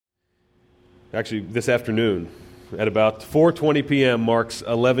actually this afternoon, at about 4:20 p.m. marks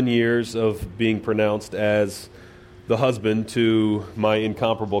 11 years of being pronounced as the husband to my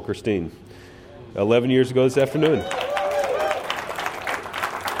incomparable Christine. 11 years ago this afternoon.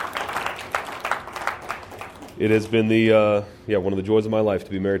 It has been one of the joys of my life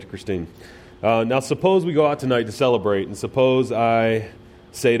to be married to Christine. Now suppose we go out tonight to celebrate, and suppose I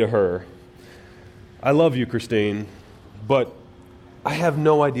say to her, I love you, Christine, but I have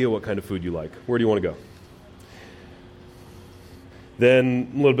no idea what kind of food you like. Where do you want to go?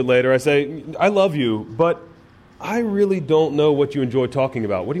 Then a little bit later I say, I love you, but I really don't know what you enjoy talking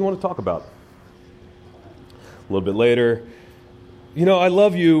about. What do you want to talk about? A little bit later, I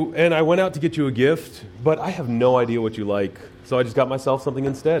love you, and I went out to get you a gift, but I have no idea what you like, so I just got myself something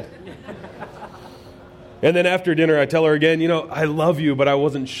instead. And then after dinner, I tell her again, I love you, but I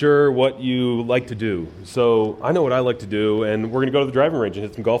wasn't sure what you like to do. So I know what I like to do, and we're going to go to the driving range and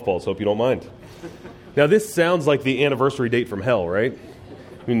hit some golf balls, hope you don't mind. Now, this sounds like the anniversary date from hell, right?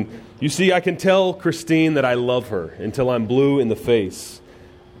 I mean, you see, I can tell Christine that I love her until I'm blue in the face.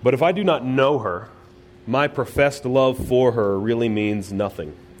 But if I do not know her, my professed love for her really means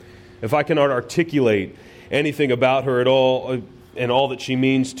nothing. If I cannot articulate anything about her at all and all that she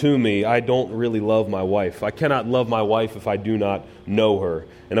means to me, I don't really love my wife. I cannot love my wife if I do not know her.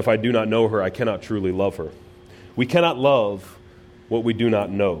 And if I do not know her, I cannot truly love her. We cannot love what we do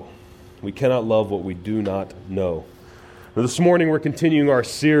not know. We cannot love what we do not know. Now, this morning we're continuing our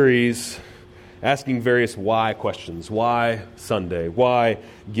series asking various why questions. Why Sunday? Why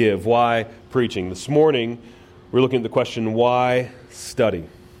give? Why preaching? This morning, we're looking at the question, why study?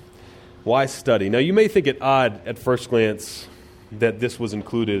 Why study? Now, you may think it odd at first glance that this was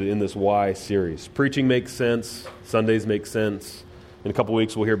included in this why series. Preaching makes sense. Sundays make sense. In a couple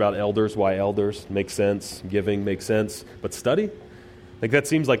weeks, we'll hear about elders, why elders make sense. Giving makes sense. But study? That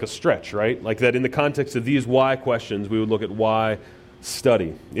seems like a stretch, right? Like that in the context of these why questions, we would look at why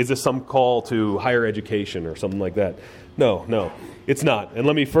study. Is this some call to higher education or something like that? No, it's not. And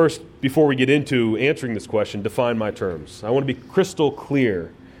let me first, before we get into answering this question, define my terms. I want to be crystal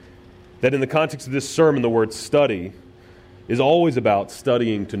clear that in the context of this sermon, the word study is always about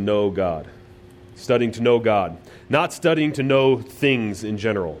studying to know God. Studying to know God. Not studying to know things in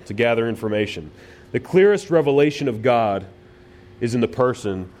general, to gather information. The clearest revelation of God is in the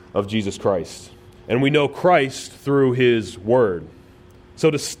person of Jesus Christ. And we know Christ through His Word. So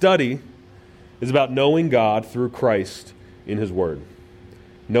to study is about knowing God through Christ in His Word.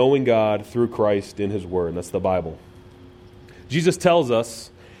 Knowing God through Christ in His Word. That's the Bible. Jesus tells us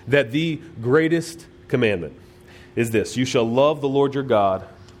that the greatest commandment is this: you shall love the Lord your God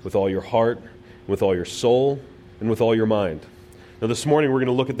with all your heart, with all your soul, and with all your mind. Now this morning we're going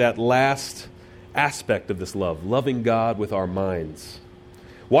to look at that last aspect of this love, loving God with our minds.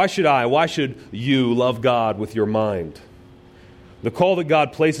 Why should you love God with your mind? The call that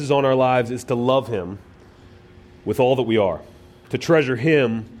God places on our lives is to love Him with all that we are, to treasure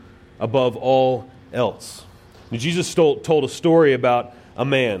Him above all else. And Jesus told a story about a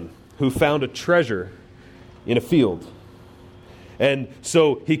man who found a treasure in a field. And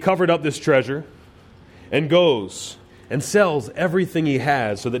so he covered up this treasure and goes and sells everything he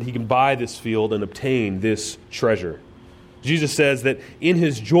has so that he can buy this field and obtain this treasure. Jesus says that in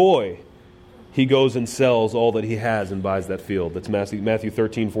his joy, he goes and sells all that he has and buys that field. That's Matthew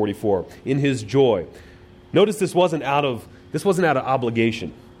 13:44. In his joy. Notice this wasn't out of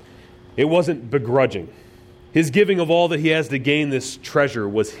obligation. It wasn't begrudging. His giving of all that he has to gain this treasure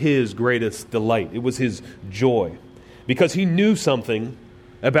was his greatest delight. It was his joy. Because he knew something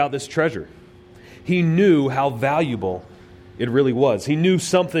about this treasure. He knew how valuable it really was. He knew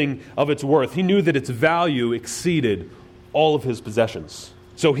something of its worth. He knew that its value exceeded all of his possessions.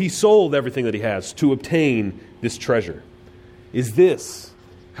 So he sold everything that he has to obtain this treasure. Is this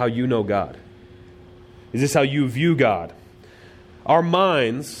how you know God? Is this how you view God? Our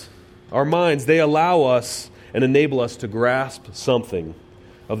minds, they allow us and enable us to grasp something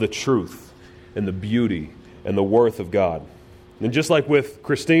of the truth and the beauty and the worth of God. And just like with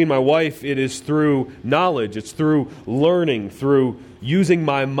Christine, my wife, it is through knowledge, it's through learning, through using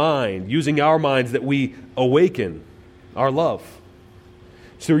my mind, using our minds that we awaken our love.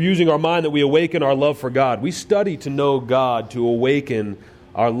 It's through using our mind that we awaken our love for God. We study to know God, to awaken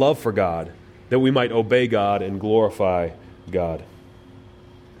our love for God, that we might obey God and glorify God.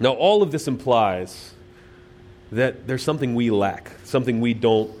 Now, all of this implies that there's something we lack, something we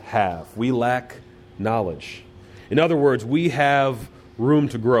don't have. We lack knowledge. In other words, we have room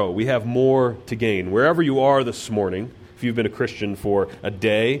to grow. We have more to gain. Wherever you are this morning, if you've been a Christian for a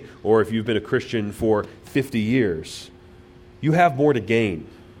day or if you've been a Christian for 50 years, you have more to gain.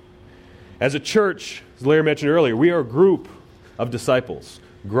 As a church, as Larry mentioned earlier, we are a group of disciples,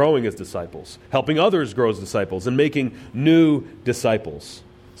 growing as disciples, helping others grow as disciples, and making new disciples.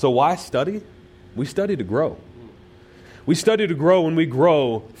 So why study? We study to grow. We study to grow, and we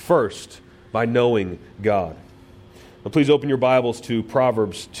grow first by knowing God. Now please open your Bibles to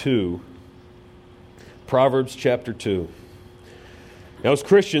Proverbs 2. Proverbs chapter 2. Now as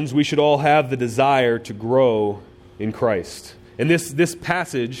Christians, we should all have the desire to grow in Christ. And this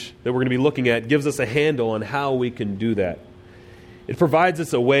passage that we're going to be looking at gives us a handle on how we can do that. It provides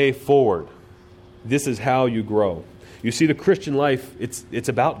us a way forward. This is how you grow. You see, the Christian life, it's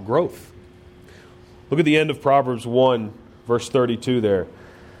about growth. Look at the end of Proverbs 1, verse 32 there. It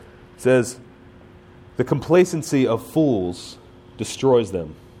says, "The complacency of fools destroys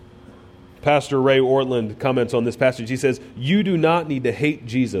them." Pastor Ray Ortland comments on this passage. He says, "You do not need to hate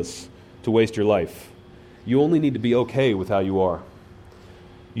Jesus to waste your life. You only need to be okay with how you are."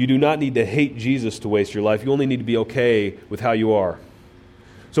 You do not need to hate Jesus to waste your life. You only need to be okay with how you are.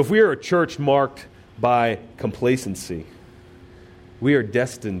 So if we are a church marked by complacency, we are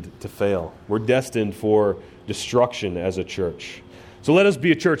destined to fail. We're destined for destruction as a church. So let us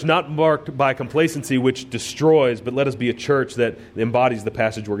be a church not marked by complacency, which destroys, but let us be a church that embodies the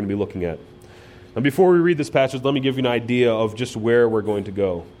passage we're going to be looking at. Now, before we read this passage, let me give you an idea of just where we're going to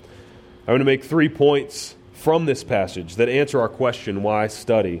go. I'm going to make 3 points from this passage that answer our question, why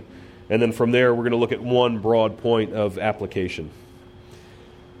study? And then from there, we're going to look at one broad point of application.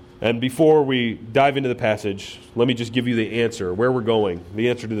 And before we dive into the passage, let me just give you the answer, where we're going, the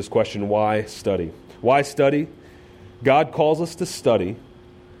answer to this question, why study? Why study? God calls us to study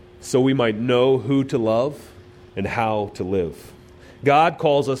so we might know who to love and how to live. God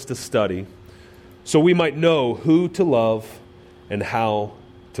calls us to study so we might know who to love and how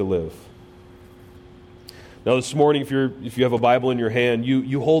to live. Now this morning, if you have a Bible in your hand,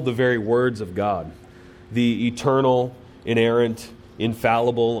 you hold the very words of God, the eternal, inerrant,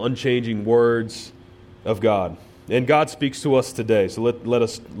 infallible, unchanging words of God. And God speaks to us today. So let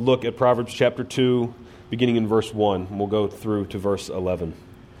us look at Proverbs chapter 2, beginning in verse 1, and we'll go through to verse 11.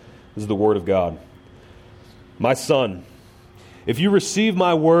 This is the word of God. "My son, if you receive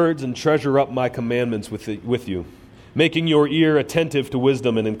my words and treasure up my commandments with you, making your ear attentive to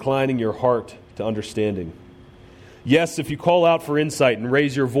wisdom and inclining your heart to understanding. Yes, if you call out for insight and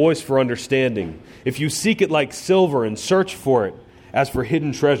raise your voice for understanding, if you seek it like silver and search for it as for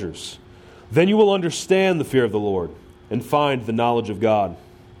hidden treasures, then you will understand the fear of the Lord and find the knowledge of God.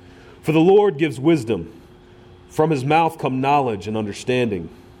 For the Lord gives wisdom. From his mouth come knowledge and understanding.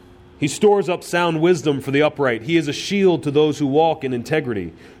 He stores up sound wisdom for the upright. He is a shield to those who walk in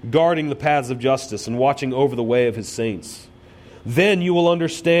integrity, guarding the paths of justice and watching over the way of his saints. Then you will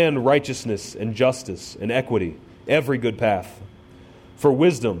understand righteousness and justice and equity, every good path. For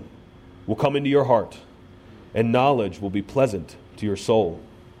wisdom will come into your heart, and knowledge will be pleasant to your soul.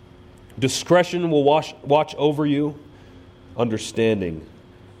 Discretion will watch over you. Understanding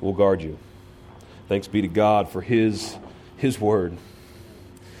will guard you." Thanks be to God for His word.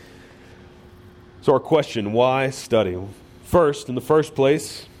 So our question, why study? First, in the first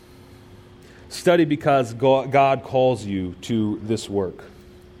place, study because God calls you to this work.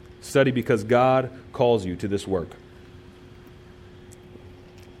 Study because God calls you to this work.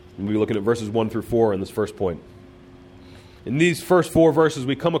 We'll be looking at verses 1 through 4 in this first point. In these first 4 verses,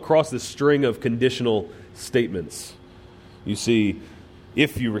 we come across this string of conditional statements. You see,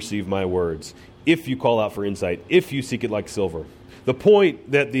 if you receive my words, if you call out for insight, if you seek it like silver. The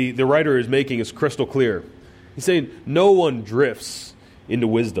point that the writer is making is crystal clear. He's saying no one drifts into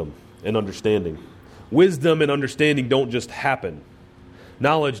wisdom and understanding. Wisdom and understanding don't just happen.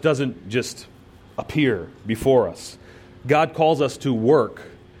 Knowledge doesn't just appear before us. God calls us to work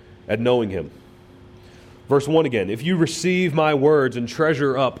at knowing Him. Verse 1 again, if you receive my words and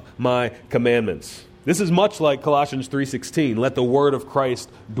treasure up my commandments. This is much like Colossians 3:16. Let the word of Christ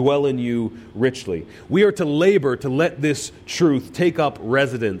dwell in you richly. We are to labor to let this truth take up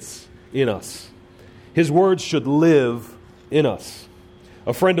residence in us. His words should live in us.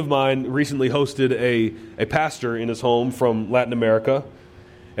 A friend of mine recently hosted a pastor in his home from Latin America.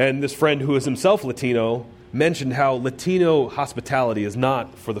 And this friend, who is himself Latino, mentioned how Latino hospitality is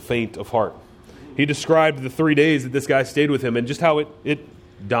not for the faint of heart. He described the 3 days that this guy stayed with him and just how it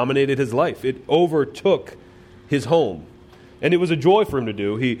dominated his life. It overtook his home. And it was a joy for him to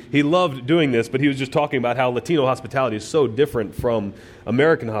do. He loved doing this, but he was just talking about how Latino hospitality is so different from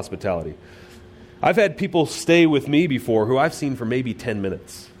American hospitality. I've had people stay with me before who I've seen for maybe 10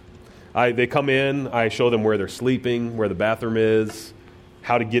 minutes. They come in, I show them where they're sleeping, where the bathroom is,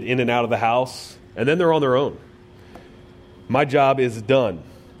 how to get in and out of the house, and then they're on their own. My job is done.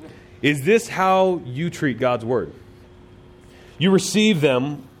 Is this how you treat God's Word? You receive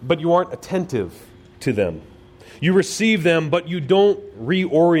them, but you aren't attentive to them. You receive them, but you don't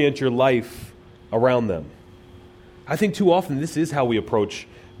reorient your life around them. I think too often this is how we approach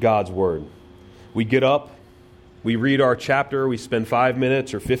God's Word. We get up, we read our chapter, we spend 5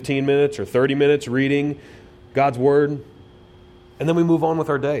 minutes or 15 minutes or 30 minutes reading God's Word, and then we move on with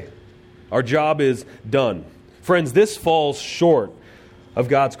our day. Our job is done. Friends, this falls short of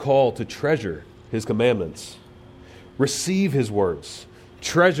God's call to treasure His commandments. Receive His words.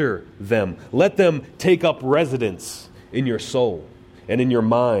 Treasure them. Let them take up residence in your soul and in your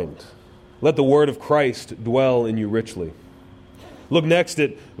mind. Let the word of Christ dwell in you richly. Look next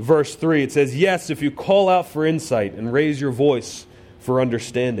at verse 3. It says, yes, if you call out for insight and raise your voice for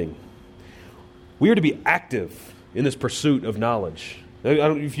understanding. We are to be active in this pursuit of knowledge.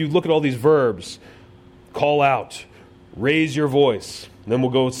 If you look at all these verbs, call out, raise your voice. And then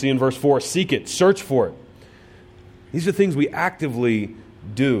we'll go see in verse 4, seek it, search for it. These are things we actively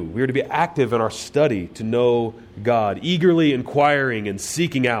do. We are to be active in our study to know God, eagerly inquiring and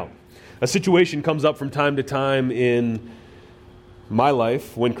seeking out. A situation comes up from time to time in my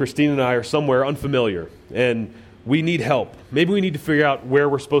life when Christine and I are somewhere unfamiliar and we need help. Maybe we need to figure out where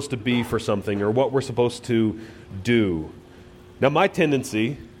we're supposed to be for something or what we're supposed to do. Now, my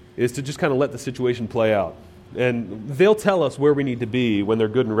tendency is to just kind of let the situation play out. And they'll tell us where we need to be when they're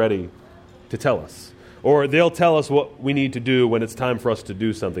good and ready to tell us. Or they'll tell us what we need to do when it's time for us to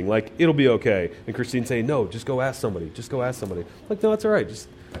do something. Like, it'll be okay. And Christine say, no, just go ask somebody. Just go ask somebody. I'm like, no, it's all right.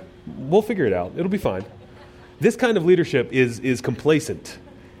 We'll figure it out. It'll be fine. This kind of leadership is complacent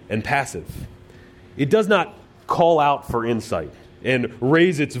and passive. It does not call out for insight and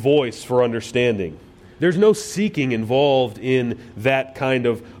raise its voice for understanding. There's no seeking involved in that kind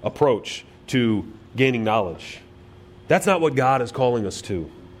of approach to gaining knowledge. That's not what God is calling us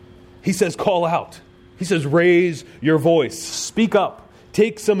to. He says, call out. He says, raise your voice. Speak up.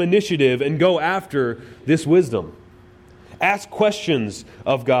 Take some initiative and go after this wisdom. Ask questions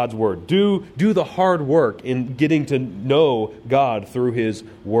of God's Word. Do the hard work in getting to know God through His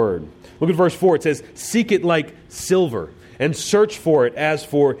Word. Look at verse 4. It says, seek it like silver and search for it as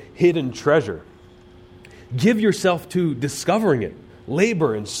for hidden treasure. Give yourself to discovering it.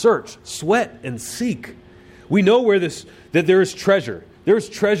 Labor and search, sweat and seek. We know that there is treasure. There is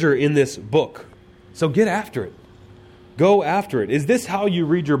treasure in this book. So get after it. Go after it. Is this how you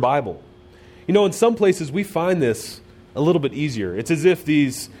read your Bible? You know, in some places we find this a little bit easier. It's as if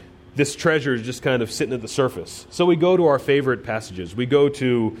this treasure is just kind of sitting at the surface. So we go to our favorite passages. We go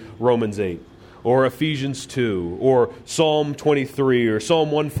to Romans 8 or Ephesians 2 or Psalm 23 or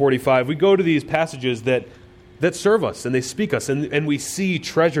Psalm 145. We go to these passages that serve us and they speak us and we see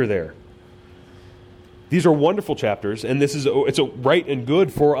treasure there. These are wonderful chapters, and it's right and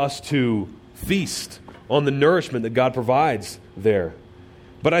good for us to feast on the nourishment that God provides there.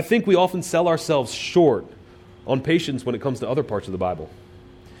 But I think we often sell ourselves short on patience when it comes to other parts of the Bible.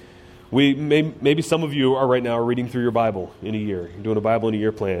 Maybe some of you are right now reading through your Bible in a year. You're doing a Bible in a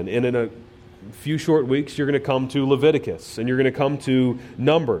year plan. And in a few short weeks, you're going to come to Leviticus, and you're going to come to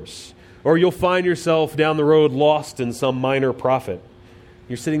Numbers. Or you'll find yourself down the road lost in some minor prophet.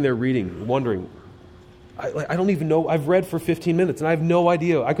 You're sitting there reading, wondering, I don't even know. I've read for 15 minutes, and I have no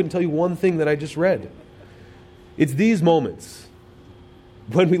idea. I couldn't tell you one thing that I just read. It's these moments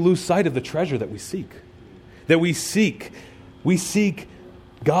when we lose sight of the treasure that we seek. That we seek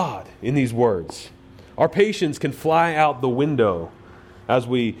God in these words. Our patience can fly out the window as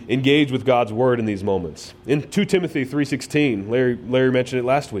we engage with God's Word in these moments. In 2 Timothy 3:16, Larry mentioned it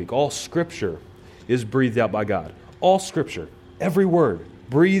last week, all Scripture is breathed out by God. All Scripture, every word,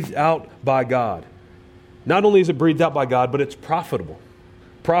 breathed out by God. Not only is it breathed out by God, but it's profitable.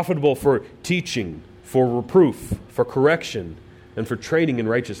 Profitable for teaching, for reproof, for correction, and for training in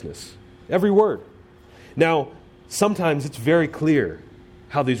righteousness. Every word. Now, sometimes it's very clear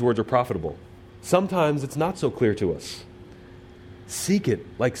how these words are profitable. Sometimes it's not so clear to us. Seek it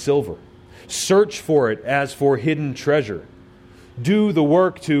like silver. Search for it as for hidden treasure. Do the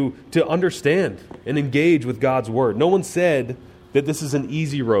work to understand and engage with God's Word. No one said that this is an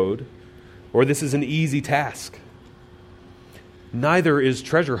easy road or this is an easy task. Neither is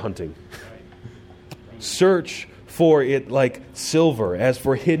treasure hunting. Search for it like silver, as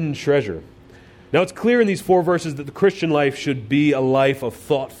for hidden treasure. Now it's clear in these 4 verses that the Christian life should be a life of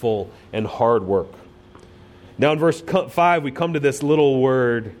thoughtful and hard work. Now in verse 5 we come to this little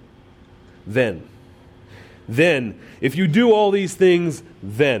word, then. Then, if you do all these things,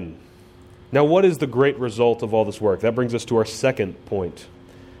 then. Now what is the great result of all this work? That brings us to our second point.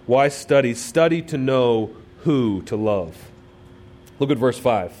 Why study? Study to know who to love. Look at verse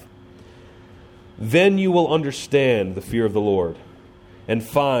 5. Then you will understand the fear of the Lord and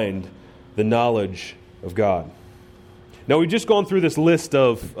find the knowledge of God. Now, we've just gone through this list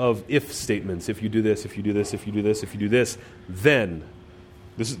of if statements. If you do this, if you do this, if you do this, if you do this, then.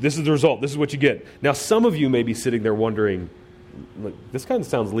 This is the result. This is what you get. Now, some of you may be sitting there wondering, like, this kind of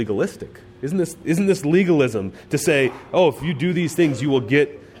sounds legalistic. Isn't this legalism to say, oh, if you do these things, you will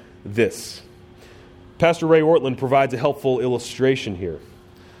get this? Pastor Ray Ortland provides a helpful illustration here.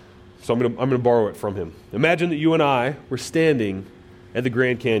 So I'm going to borrow it from him. Imagine that you and I were standing at the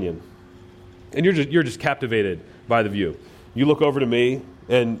Grand Canyon, and you're just captivated by the view. You look over to me,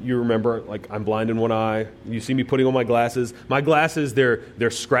 and you remember, like, I'm blind in one eye. You see me putting on my glasses. My glasses,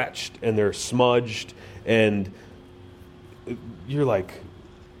 they're scratched and they're smudged, and you're like,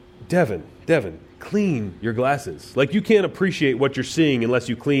 Devin, clean your glasses. Like, you can't appreciate what you're seeing unless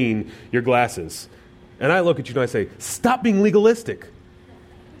you clean your glasses. And I look at you and I say, stop being legalistic.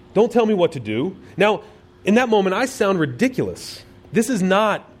 Don't tell me what to do. Now, in that moment, I sound ridiculous. This is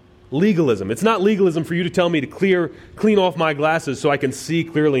not legalism. It's not legalism for you to tell me to clean off my glasses so I can see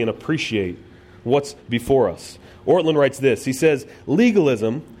clearly and appreciate what's before us. Ortland writes this. He says,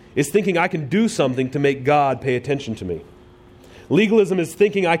 legalism is thinking I can do something to make God pay attention to me. Legalism is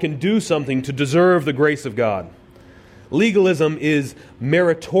thinking I can do something to deserve the grace of God. Legalism is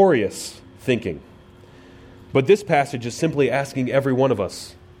meritorious thinking. But this passage is simply asking every one of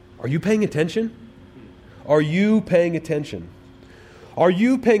us, are you paying attention? Are you paying attention? Are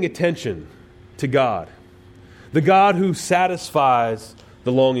you paying attention to God? The God who satisfies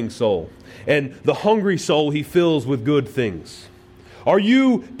the longing soul, and the hungry soul He fills with good things. Are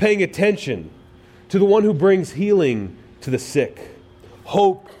you paying attention to the one who brings healing to the sick,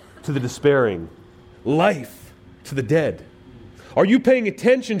 hope to the despairing, life to the dead? Are you paying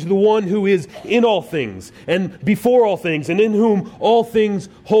attention to the one who is in all things and before all things and in whom all things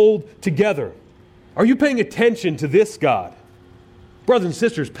hold together? Are you paying attention to this God? Brothers and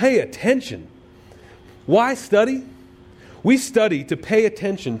sisters, pay attention. Why study? We study to pay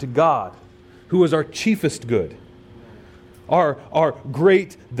attention to God, who is our chiefest good, our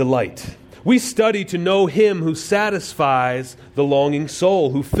great delight. We study to know Him who satisfies the longing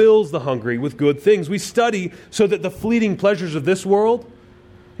soul, who fills the hungry with good things. We study so that the fleeting pleasures of this world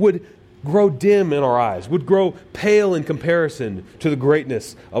would grow dim in our eyes, would grow pale in comparison to the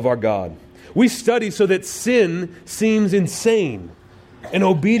greatness of our God. We study so that sin seems insane and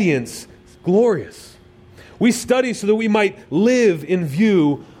obedience glorious. We study so that we might live in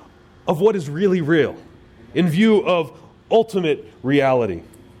view of what is really real, in view of ultimate reality.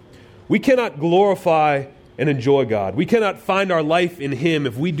 We cannot glorify and enjoy God. We cannot find our life in Him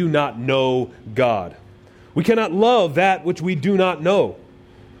if we do not know God. We cannot love that which we do not know.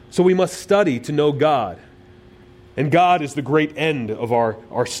 So we must study to know God. And God is the great end of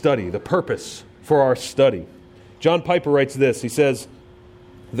our study, the purpose for our study. John Piper writes this. He says,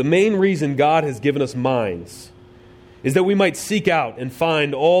 the main reason God has given us minds is that we might seek out and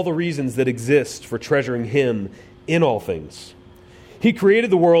find all the reasons that exist for treasuring Him in all things. He created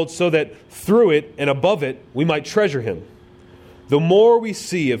the world so that through it and above it we might treasure Him. The more we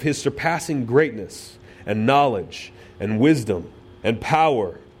see of His surpassing greatness and knowledge and wisdom and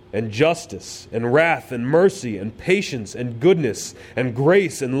power and justice and wrath and mercy and patience and goodness and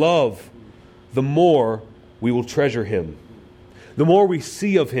grace and love, the more we will treasure Him. The more we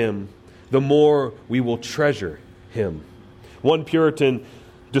see of Him, the more we will treasure Him. One Puritan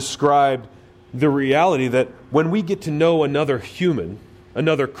described the reality that when we get to know another human,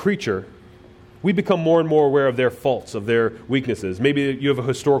 another creature, we become more and more aware of their faults, of their weaknesses. Maybe you have a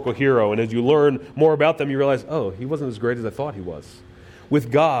historical hero, and as you learn more about them, you realize, oh, he wasn't as great as I thought he was.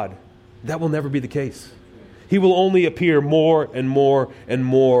 With God, that will never be the case. He will only appear more and more and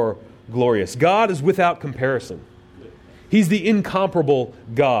more glorious. God is without comparison. He's the incomparable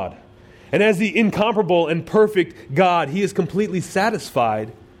God. And as the incomparable and perfect God, He is completely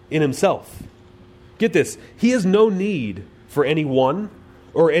satisfied in Himself. Get this, He has no need for anyone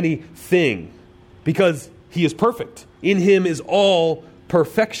or anything because He is perfect. In Him is all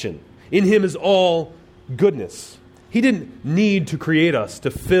perfection. In Him is all goodness. He didn't need to create us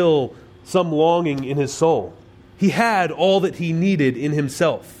to fill some longing in His soul. He had all that He needed in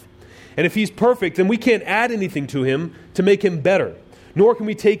Himself. And if He's perfect, then we can't add anything to Him to make Him better, nor can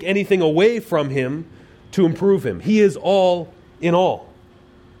we take anything away from Him to improve Him. He is all in all.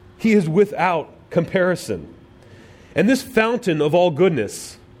 He is without comparison. And this fountain of all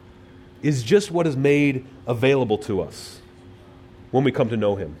goodness is just what is made available to us when we come to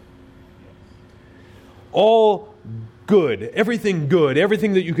know Him. All good, everything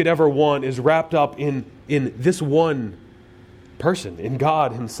that you could ever want is wrapped up in this one person, in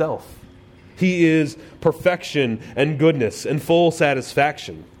God Himself. He is perfection and goodness and full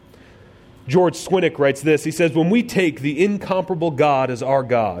satisfaction. George Swinnock writes this. He says, when we take the incomparable God as our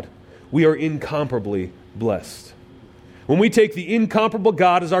God, we are incomparably blessed. When we take the incomparable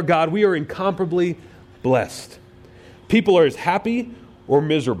God as our God, we are incomparably blessed. People are as happy or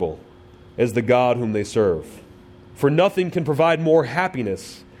miserable as the God whom they serve. For nothing can provide more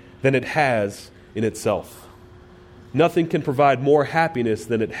happiness than it has in itself. Nothing can provide more happiness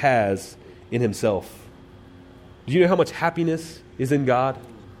than it has in himself. Do you know how much happiness is in God?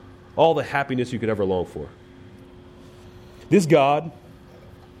 All the happiness you could ever long for. This God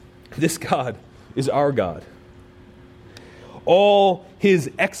is our God. All his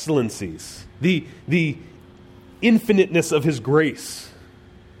excellencies, the infiniteness of his grace,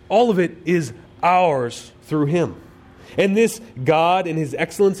 all of it is ours through him. And this God and his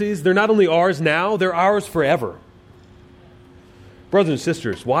excellencies, they're not only ours now, they're ours forever. Brothers and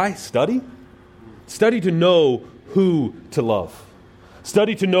sisters, why study? Study to know who to love.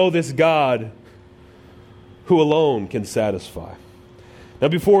 Study to know this God who alone can satisfy. Now,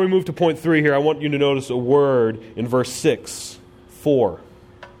 before we move to point 3 here, I want you to notice a word in verse 6. For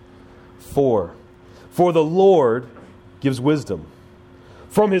the Lord gives wisdom.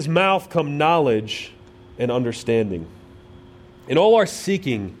 From his mouth come knowledge and understanding. In all our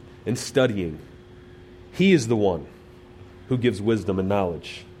seeking and studying, he is the one who gives wisdom and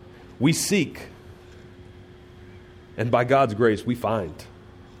knowledge. We seek, and by God's grace, we find.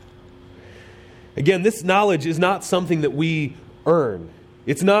 Again, this knowledge is not something that we earn.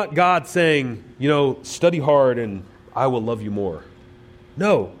 It's not God saying, study hard and I will love you more.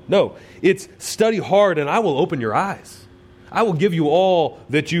 No. It's study hard and I will open your eyes. I will give you all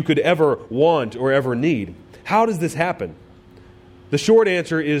that you could ever want or ever need. How does this happen? The short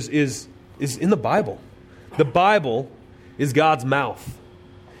answer is in the Bible. The Bible is God's mouth.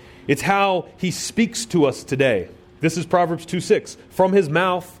 It's how he speaks to us today. This is Proverbs 2:6. From his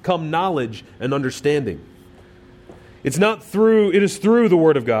mouth come knowledge and understanding. It is through the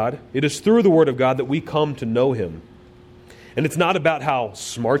Word of God. It is through the Word of God that we come to know him. And it's not about how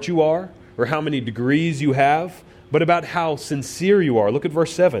smart you are or how many degrees you have, but about how sincere you are. Look at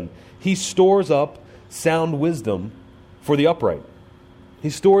verse 7. He stores up sound wisdom for the upright.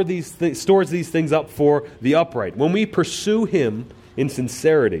 He stores these things up for the upright. When we pursue him in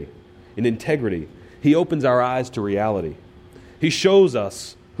sincerity, in integrity, he opens our eyes to reality. He shows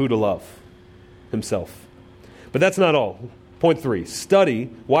us who to love, himself. But that's not all. Point 3, study.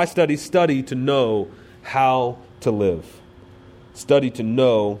 Why study? Study to know how to live. Study to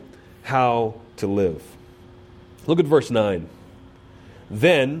know how to live. Look at verse 9.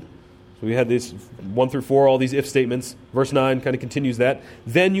 Then, so we had this 1 through 4, all these if statements. Verse 9 kind of continues that.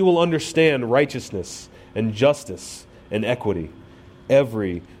 Then you will understand righteousness and justice and equity,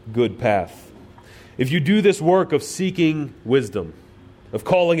 every good path. If you do this work of seeking wisdom, of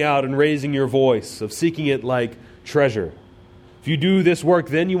calling out and raising your voice, of seeking it like treasure, if you do this work,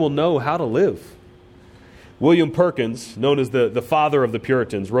 then you will know how to live. William Perkins, known as the father of the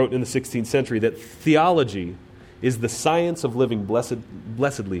Puritans, wrote in the 16th century that theology is the science of living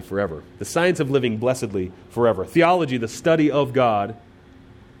blessedly forever. The science of living blessedly forever. Theology, the study of God,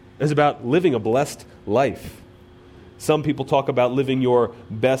 is about living a blessed life. Some people talk about living your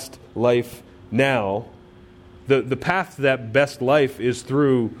best life now. The path to that best life is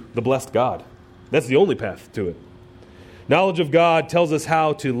through the blessed God. That's the only path to it. Knowledge of God tells us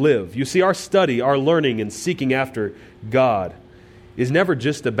how to live. You see, our study, our learning, and seeking after God is never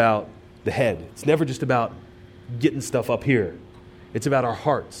just about the head. It's never just about getting stuff up here. It's about our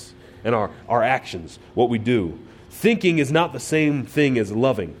hearts and our actions, what we do. Thinking is not the same thing as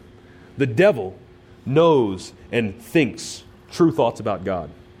loving. The devil knows and thinks true thoughts about God.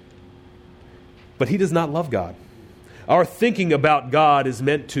 But he does not love God. Our thinking about God is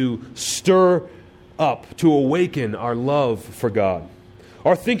meant to stir up, to awaken our love for God.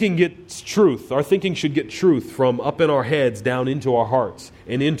 Our thinking gets truth. Our thinking should get truth from up in our heads down into our hearts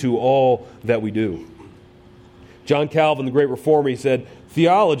and into all that we do. John Calvin, the great reformer, he said,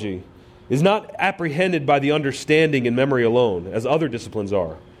 theology is not apprehended by the understanding and memory alone, as other disciplines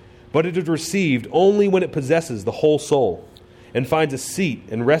are, but it is received only when it possesses the whole soul and finds a seat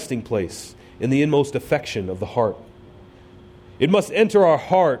and resting place in the inmost affection of the heart. It must enter our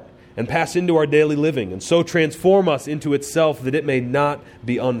heart and pass into our daily living, and so transform us into itself that it may not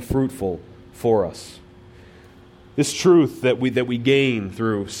be unfruitful for us. This truth that we gain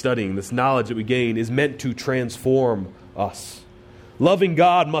through studying, this knowledge that we gain, is meant to transform us. Loving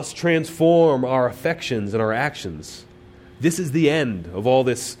God must transform our affections and our actions. This is the end of all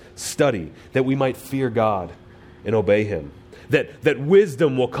this study, that we might fear God and obey him. that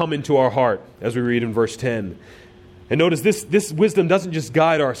wisdom will come into our heart, as we read in verse 10. And notice this wisdom doesn't just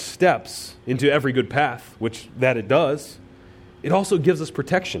guide our steps into every good path, which that it does. It also gives us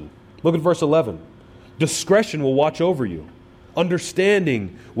protection. Look at verse 11. Discretion will watch over you.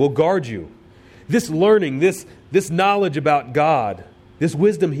 Understanding will guard you. This learning, this knowledge about God, this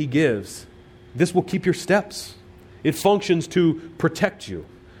wisdom He gives, this will keep your steps. It functions to protect you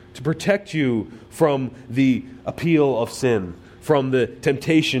from the appeal of sin, from the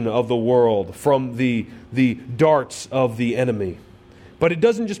temptation of the world, from the darts of the enemy. But it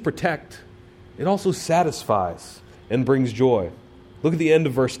doesn't just protect, it also satisfies and brings joy. Look at the end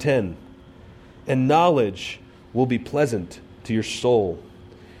of verse 10. And knowledge will be pleasant to your soul.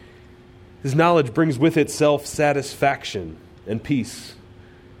 This knowledge brings with it self-satisfaction and peace.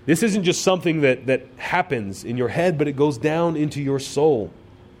 This isn't just something that happens in your head, but it goes down into your soul.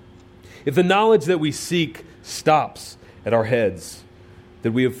 If the knowledge that we seek stops at our heads,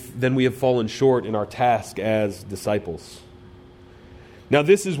 then we have fallen short in our task as disciples. Now,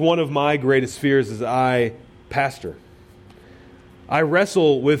 this is one of my greatest fears as I pastor. I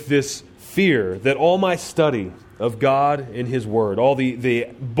wrestle with this fear that all my study of God and His Word, all the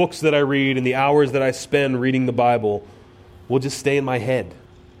books that I read and the hours that I spend reading the Bible will just stay in my head.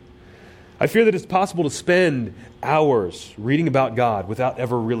 I fear that it's possible to spend hours reading about God without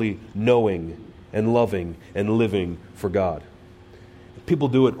ever really knowing and loving and living for God. People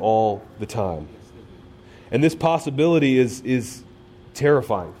do it all the time. And this possibility is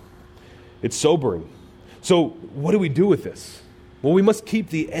terrifying. It's sobering. So what do we do with this? Well, we must keep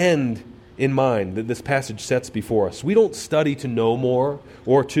the end in mind that this passage sets before us. We don't study to know more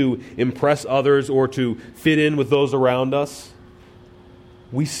or to impress others or to fit in with those around us.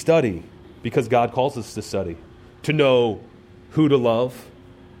 We study because God calls us to study, to know who to love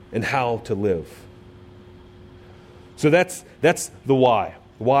and how to live. So that's the why.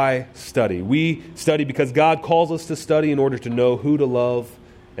 Why study? We study because God calls us to study in order to know who to love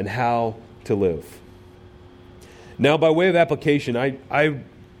and how to live. Now, by way of application, I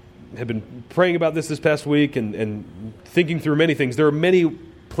have been praying about this past week and thinking through many things. There are many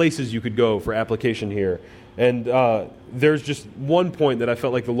places you could go for application here. And there's just one point that I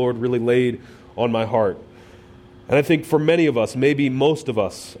felt like the Lord really laid on my heart. And I think for many of us, maybe most of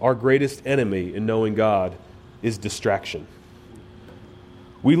us, our greatest enemy in knowing God is distraction.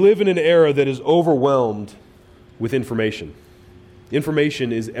 We live in an era that is overwhelmed with information.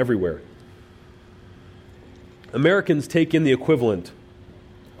 Information is everywhere. Americans take in the equivalent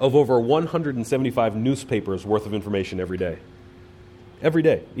of over 175 newspapers worth of information every day. Every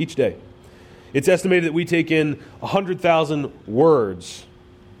day, each day. It's estimated that we take in 100,000 words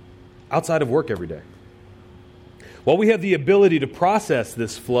outside of work every day. While we have the ability to process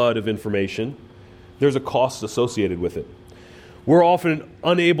this flood of information, there's a cost associated with it. We're often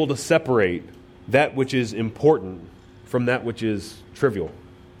unable to separate that which is important from that which is trivial.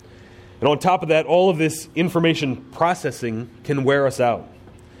 And on top of that, all of this information processing can wear us out.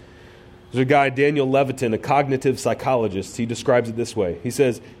 There's a guy, Daniel Levitin, a cognitive psychologist. He describes it this way. He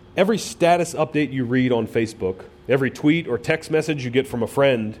says, every status update you read on Facebook, every tweet or text message you get from a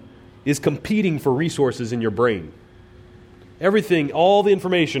friend is competing for resources in your brain. Everything, all the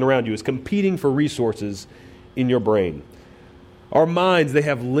information around you is competing for resources in your brain. Our minds, they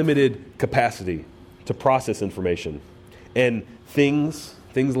have limited capacity to process information. And things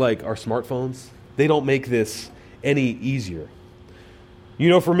like our smartphones, they don't make this any easier. You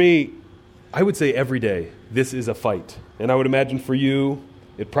know, for me, I would say every day this is a fight. And I would imagine for you,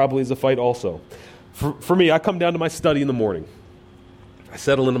 it probably is a fight also. For me, I come down to my study in the morning. I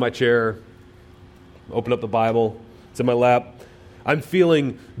settle into my chair, open up the Bible, it's in my lap. I'm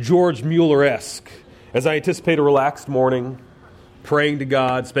feeling George Mueller-esque as I anticipate a relaxed morning, praying to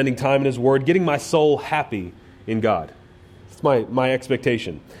God, spending time in His Word, getting my soul happy in God. It's my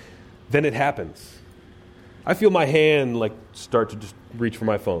expectation. Then it happens. I feel my hand start to just reach for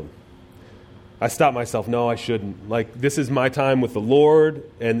my phone. I stop myself. No, I shouldn't. This is my time with the Lord,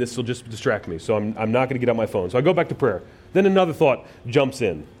 and this will just distract me. So I'm not going to get out my phone. So I go back to prayer. Then another thought jumps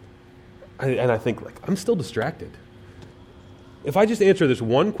in. And I think, I'm still distracted. If I just answer this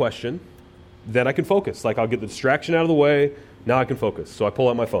one question, then I can focus. I'll get the distraction out of the way. Now I can focus. So I pull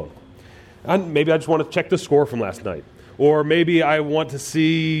out my phone. And maybe I just want to check the score from last night. Or maybe I want to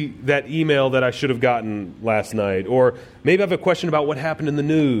see that email that I should have gotten last night. Or maybe I have a question about what happened in the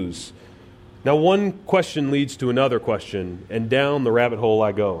news. Now, one question leads to another question, and down the rabbit hole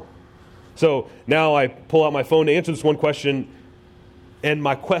I go. So now I pull out my phone to answer this one question, and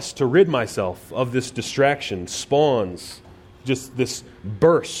my quest to rid myself of this distraction spawns just this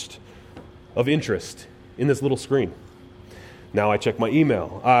burst of interest in this little screen. Now I check my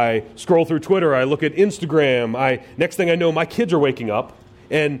email. I scroll through Twitter. I look at Instagram. Next thing I know, my kids are waking up,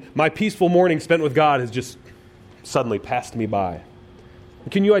 and my peaceful morning spent with God has just suddenly passed me by.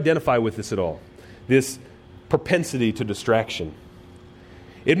 Can you identify with this at all? This propensity to distraction.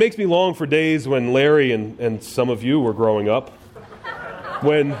 It makes me long for days when Larry and some of you were growing up,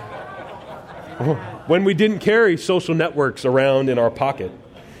 when we didn't carry social networks around in our pocket.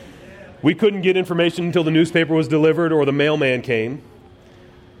 We couldn't get information until the newspaper was delivered or the mailman came.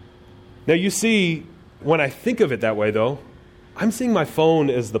 Now you see, when I think of it that way though, I'm seeing my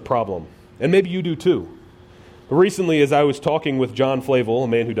phone as the problem. And maybe you do too. But recently, as I was talking with John Flavel, a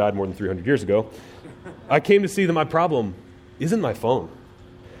man who died more than 300 years ago, I came to see that my problem isn't my phone.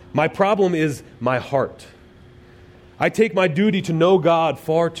 My problem is my heart. I take my duty to know God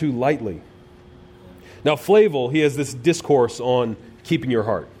far too lightly. Now Flavel, he has this discourse on keeping your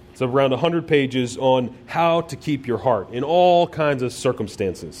heart. It's around 100 pages on how to keep your heart in all kinds of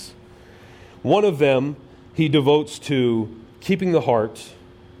circumstances. One of them he devotes to keeping the heart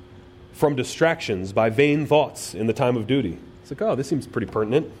from distractions by vain thoughts in the time of duty. It's like, oh, this seems pretty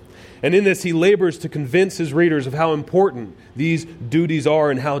pertinent. And in this, he labors to convince his readers of how important these duties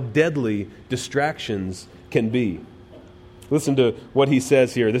are and how deadly distractions can be. Listen to what he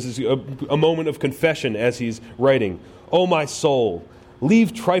says here. This is a moment of confession as he's writing. "O my soul,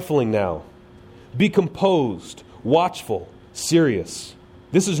 leave trifling now. Be composed, watchful, serious.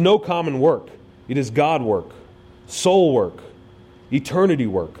 This is no common work. It is God work, soul work, eternity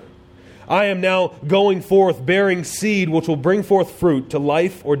work. I am now going forth bearing seed which will bring forth fruit to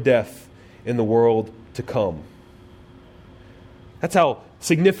life or death in the world to come." That's how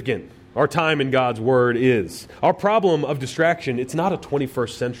significant our time in God's Word is. Our problem of distraction, it's not a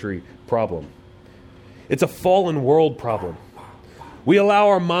 21st century problem. It's a fallen world problem. We allow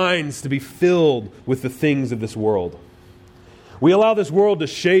our minds to be filled with the things of this world. We allow this world to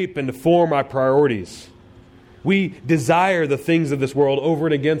shape and to form our priorities. We desire the things of this world over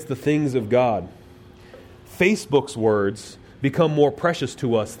and against the things of God. Facebook's words become more precious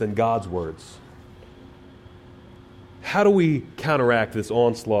to us than God's words. How do we counteract this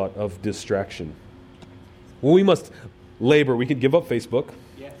onslaught of distraction? Well, we must labor. We can give up Facebook.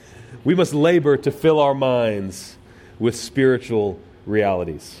 Yes. We must labor to fill our minds with spiritual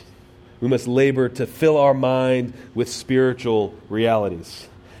realities. We must labor to fill our mind with spiritual realities.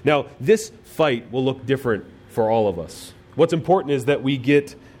 Now, this fight will look different for all of us. What's important is that we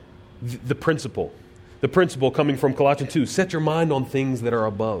get the principle. The principle coming from Colossians 2. Set your mind on things that are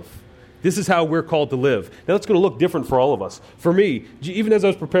above. This is how we're called to live. Now, it's going to look different for all of us. For me, even as I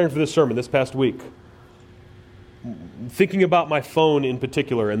was preparing for this sermon this past week, thinking about my phone in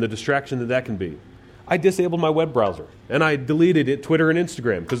particular and the distraction that can be, I disabled my web browser, and I deleted it, Twitter and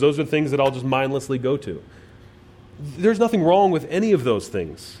Instagram, because those are things that I'll just mindlessly go to. There's nothing wrong with any of those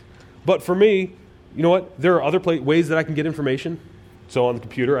things. But for me, you know what? There are other ways that I can get information. So on the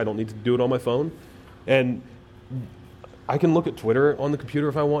computer, I don't need to do it on my phone. And I can look at Twitter on the computer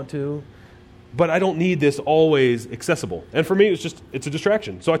if I want to. But I don't need this always accessible. And for me, it's a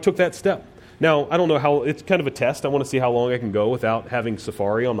distraction. So I took that step. Now, I don't know how, it's kind of a test. I want to see how long I can go without having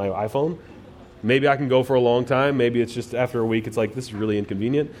Safari on my iPhone. Maybe I can go for a long time. Maybe it's just after a week, it's like, this is really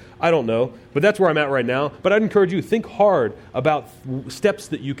inconvenient. I don't know. But that's where I'm at right now. But I'd encourage you, think hard about steps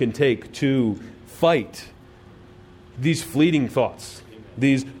that you can take to fight these fleeting thoughts,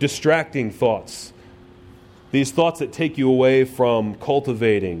 these distracting thoughts, these thoughts that take you away from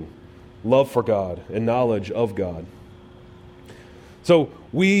cultivating love for God and knowledge of God. So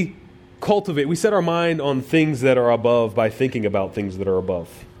we set our mind on things that are above by thinking about things that are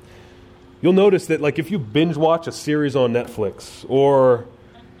above. You'll notice that, like, if you binge watch a series on Netflix, or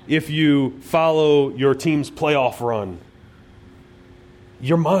if you follow your team's playoff run,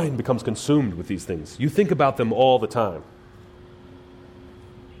 your mind becomes consumed with these things. You think about them all the time.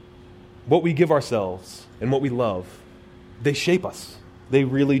 What we give ourselves and what we love, they shape us. They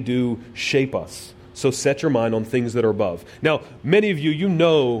really do shape us. So set your mind on things that are above. Now, many of you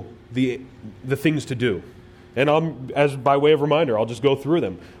know the things to do. And as by way of reminder, I'll just go through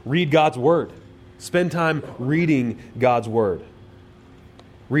them. Read God's Word. Spend time reading God's Word.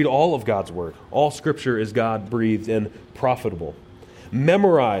 Read all of God's Word. All Scripture is God-breathed and profitable.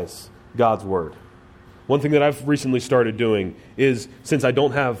 Memorize God's Word. One thing that I've recently started doing is, since I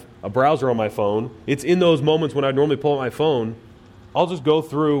don't have a browser on my phone, it's in those moments when I normally pull out my phone, I'll just go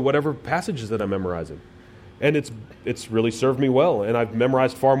through whatever passages that I'm memorizing. And it's really served me well, and I've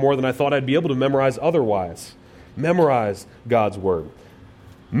memorized far more than I thought I'd be able to memorize otherwise. Memorize God's Word.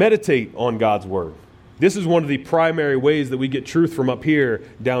 Meditate on God's Word. This is one of the primary ways that we get truth from up here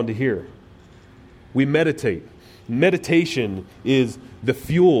down to here. We meditate. meditation is the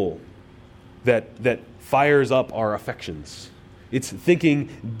fuel that fires up our affections. It's thinking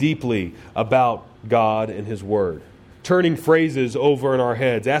deeply about God and His Word, turning phrases over in our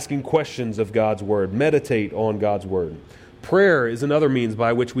heads, asking questions of God's Word, meditate on God's Word. Prayer is another means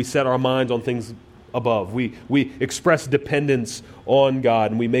by which we set our minds on things above. We express dependence on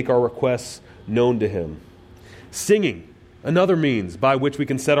God and we make our requests known to Him. Singing, another means by which we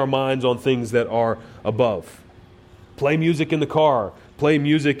can set our minds on things that are above. Play music in the car, play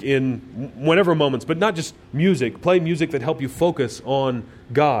music in whatever moments, but not just music. Play music that help you focus on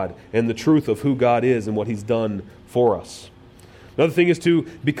God and the truth of who God is and what He's done for us. Another thing is to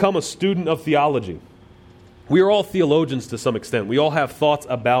become a student of theology. We are all theologians to some extent. We all have thoughts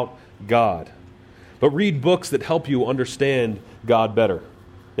about God. But read books that help you understand God better.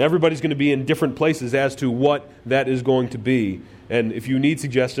 Everybody's going to be in different places as to what that is going to be. And if you need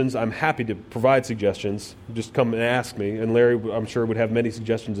suggestions, I'm happy to provide suggestions. Just come and ask me. And Larry, I'm sure, would have many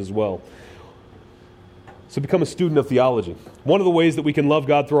suggestions as well. So become a student of theology. One of the ways that we can love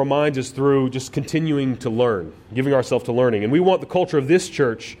God through our minds is through just continuing to learn, giving ourselves to learning. And we want the culture of this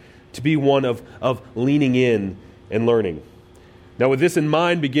church to be one of leaning in and learning. Now, with this in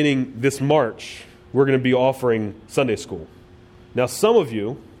mind, beginning this March, we're going to be offering Sunday school. Now, some of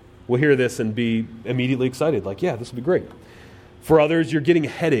you will hear this and be immediately excited, like, yeah, this will be great. For others, you're getting a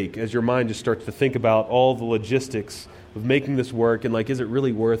headache as your mind just starts to think about all the logistics of making this work and, like, is it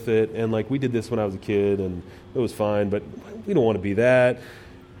really worth it? And, like, we did this when I was a kid and it was fine, but we don't want to be that.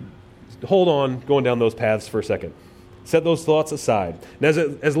 Hold on, going down those paths for a second. Set those thoughts aside. And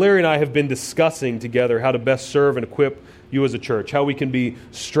as Larry and I have been discussing together how to best serve and equip you as a church, how we can be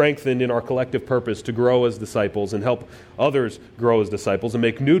strengthened in our collective purpose to grow as disciples and help others grow as disciples and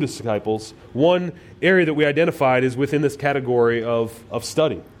make new disciples, one area that we identified is within this category of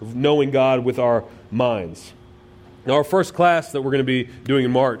study, of knowing God with our minds. Now, our first class that we're going to be doing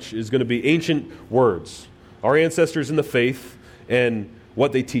in March is going to be Ancient Words, our ancestors in the faith and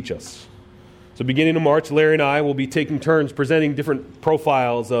what they teach us. So beginning in March, Larry and I will be taking turns presenting different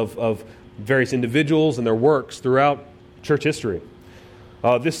profiles of various individuals and their works throughout church history.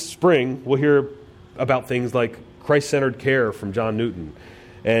 This spring, we'll hear about things like Christ-centered care from John Newton,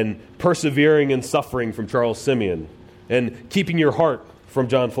 and persevering in suffering from Charles Simeon, and keeping your heart from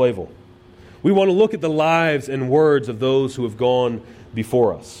John Flavel. We want to look at the lives and words of those who have gone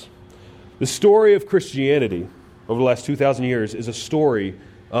before us. The story of Christianity over the last 2,000 years is a story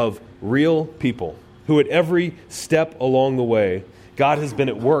of real people who at every step along the way, God has been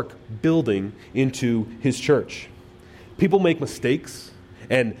at work building into His church. People make mistakes,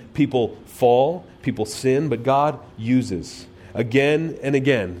 and people fall, people sin, but God uses again and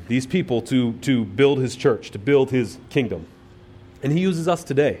again these people to build His church, to build His kingdom. And He uses us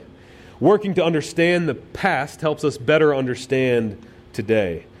today. Working to understand the past helps us better understand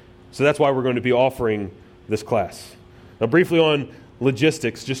today. So that's why we're going to be offering this class. Now, briefly on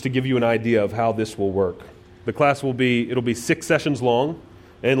logistics, just to give you an idea of how this will work. The class it'll be 6 sessions long.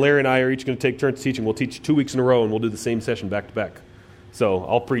 And Larry and I are each going to take turns teaching. We'll teach 2 weeks in a row, and we'll do the same session back to back. So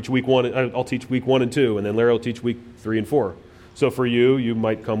I'll teach week 1 and 2, and then Larry will teach week 3 and 4. So for you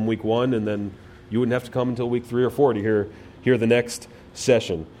might come week 1, and then you wouldn't have to come until week 3 or 4 to hear the next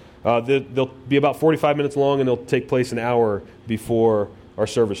session. They'll be about 45 minutes long, and they'll take place an hour before our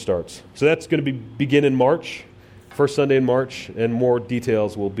service starts. So that's going to begin in March, first Sunday in March, and more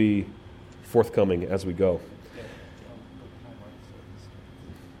details will be forthcoming as we go.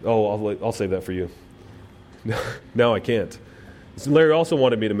 Oh, I'll save that for you. No, I can't. So Larry also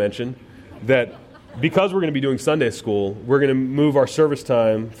wanted me to mention that because we're going to be doing Sunday school, we're going to move our service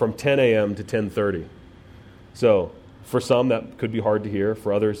time from 10 a.m. to 10:30. So for some, that could be hard to hear.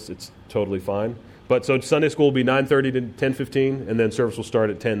 For others, it's totally fine. But so Sunday school will be 9:30 to 10:15, and then service will start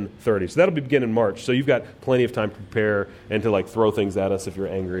at 10:30. So that'll begin in March. So you've got plenty of time to prepare and to throw things at us if you're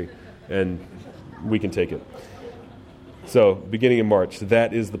angry, and we can take it. So, beginning in March,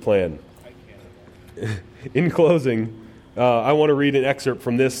 that is the plan. In closing, I want to read an excerpt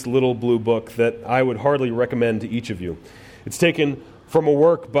from this little blue book that I would heartily recommend to each of you. It's taken from a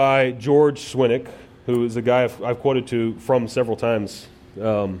work by George Swinnock, who is a guy I've quoted from several times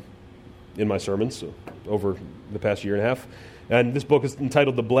in my sermons over the past year and a half. And this book is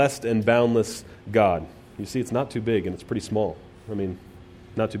entitled The Blessed and Boundless God. You see, it's not too big and it's pretty small. I mean,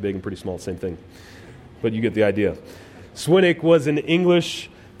 not too big and pretty small, same thing. But you get the idea. Swinnock was an English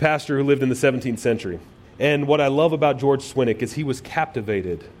pastor who lived in the 17th century. And what I love about George Swinnock is he was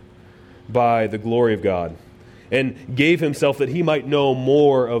captivated by the glory of God and gave himself that he might know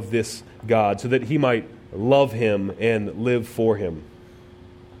more of this God so that he might love Him and live for Him.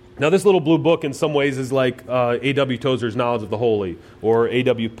 Now, this little blue book in some ways is like A.W. Tozer's Knowledge of the Holy or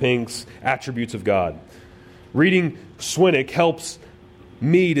A.W. Pink's Attributes of God. Reading Swinnock helps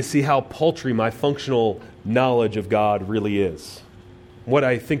me to see how paltry my functional knowledge of God really is, what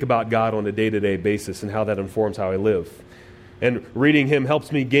I think about God on a day-to-day basis and how that informs how I live. And reading him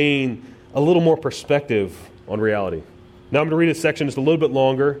helps me gain a little more perspective on reality. Now I'm going to read a section just a little bit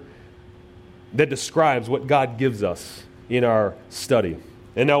longer that describes what God gives us in our study.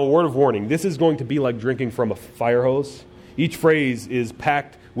 And now a word of warning, this is going to be like drinking from a fire hose. Each phrase is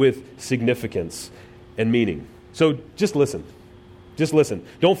packed with significance and meaning. So just listen. Just listen.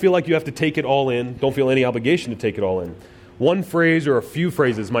 Don't feel like you have to take it all in. Don't feel any obligation to take it all in. One phrase or a few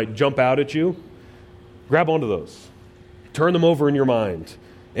phrases might jump out at you. Grab onto those. Turn them over in your mind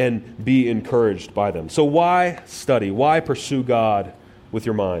and be encouraged by them. So why study? Why pursue God with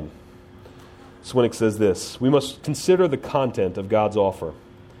your mind? Swinnock says this: we must consider the content of God's offer.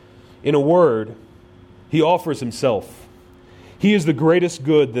 In a word, he offers himself. He is the greatest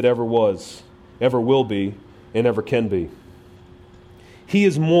good that ever was, ever will be, and ever can be. He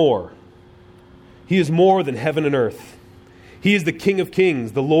is more. He is more than heaven and earth. He is the King of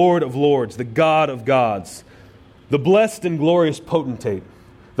kings, the Lord of lords, the God of gods, the blessed and glorious potentate,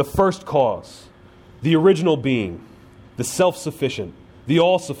 the first cause, the original being, the self-sufficient, the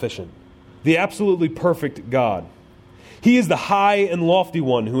all-sufficient, the absolutely perfect God. He is the high and lofty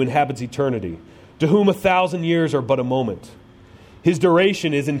one who inhabits eternity, to whom 1,000 years are but a moment. His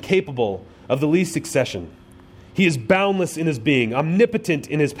duration is incapable of the least accession. He is boundless in his being, omnipotent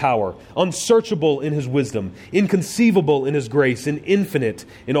in his power, unsearchable in his wisdom, inconceivable in his grace, and infinite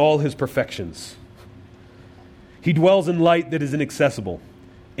in all his perfections. He dwells in light that is inaccessible.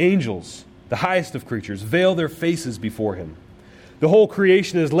 Angels, the highest of creatures, veil their faces before him. The whole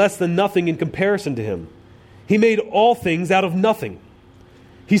creation is less than nothing in comparison to him. He made all things out of nothing.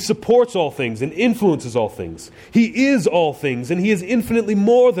 He supports all things and influences all things. He is all things, and he is infinitely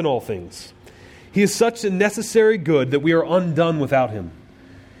more than all things. He is such a necessary good that we are undone without him.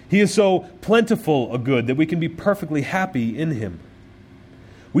 He is so plentiful a good that we can be perfectly happy in him.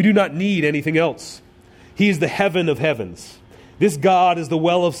 We do not need anything else. He is the heaven of heavens. This God is the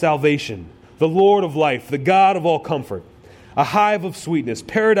well of salvation, the Lord of life, the God of all comfort, a hive of sweetness,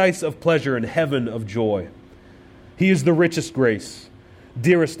 paradise of pleasure, and heaven of joy. He is the richest grace,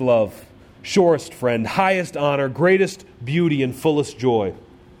 dearest love, surest friend, highest honor, greatest beauty, and fullest joy.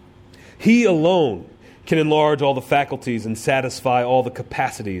 He alone can enlarge all the faculties and satisfy all the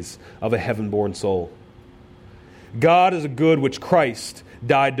capacities of a heaven-born soul. God is a good which Christ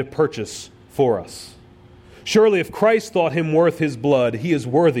died to purchase for us. Surely if Christ thought him worth his blood, he is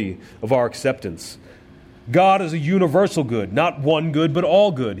worthy of our acceptance. God is a universal good, not one good, but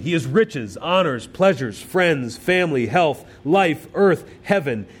all good. He is riches, honors, pleasures, friends, family, health, life, earth,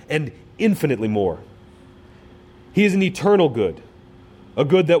 heaven, and infinitely more. He is an eternal good, a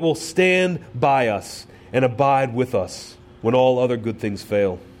good that will stand by us and abide with us when all other good things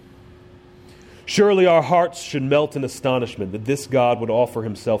fail. Surely our hearts should melt in astonishment that this God would offer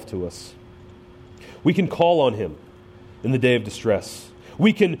himself to us. We can call on him in the day of distress.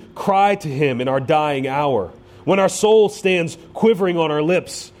 We can cry to him in our dying hour, when our soul stands quivering on our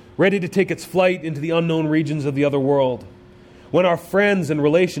lips, ready to take its flight into the unknown regions of the other world, when our friends and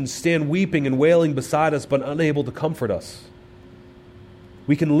relations stand weeping and wailing beside us but unable to comfort us.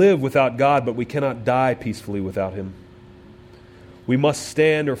 We can live without God, but we cannot die peacefully without him. We must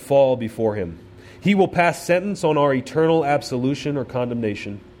stand or fall before him. He will pass sentence on our eternal absolution or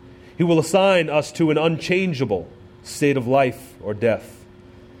condemnation. He will assign us to an unchangeable state of life or death.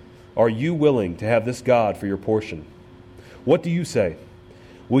 Are you willing to have this God for your portion? What do you say?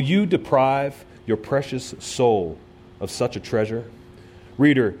 Will you deprive your precious soul of such a treasure?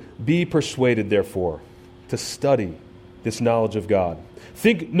 Reader, be persuaded, therefore, to study this knowledge of God.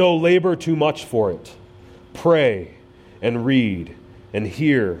 Think no labor too much for it. Pray and read and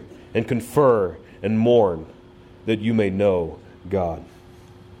hear and confer and mourn that you may know God.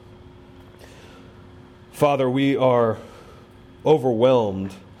 Father, we are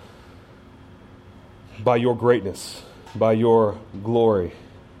overwhelmed by your greatness, by your glory,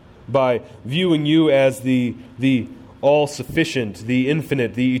 by viewing you as the all-sufficient, the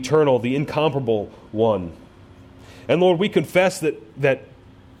infinite, the eternal, the incomparable one. And Lord, we confess that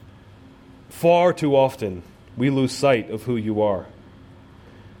far too often we lose sight of who you are.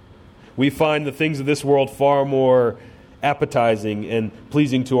 We find the things of this world far more appetizing and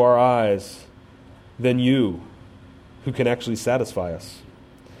pleasing to our eyes than you, who can actually satisfy us.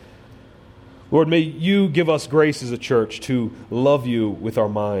 Lord, may you give us grace as a church to love you with our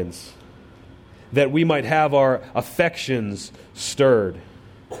minds, that we might have our affections stirred,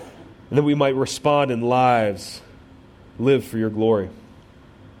 and that we might respond in lives, live for your glory.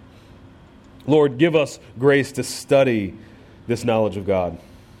 Lord, give us grace to study this knowledge of God.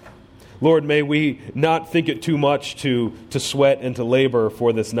 Lord, may we not think it too much to sweat and to labor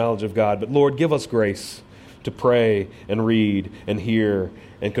for this knowledge of God, but Lord, give us grace to pray and read and hear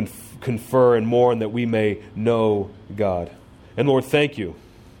and confer and mourn that we may know God. And Lord, thank you.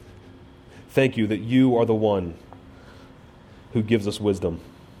 Thank you that you are the one who gives us wisdom,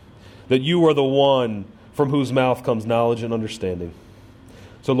 that you are the one from whose mouth comes knowledge and understanding.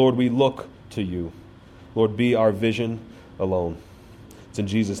 So Lord, we look to you. Lord, be our vision alone. It's in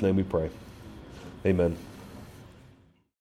Jesus' name we pray. Amen.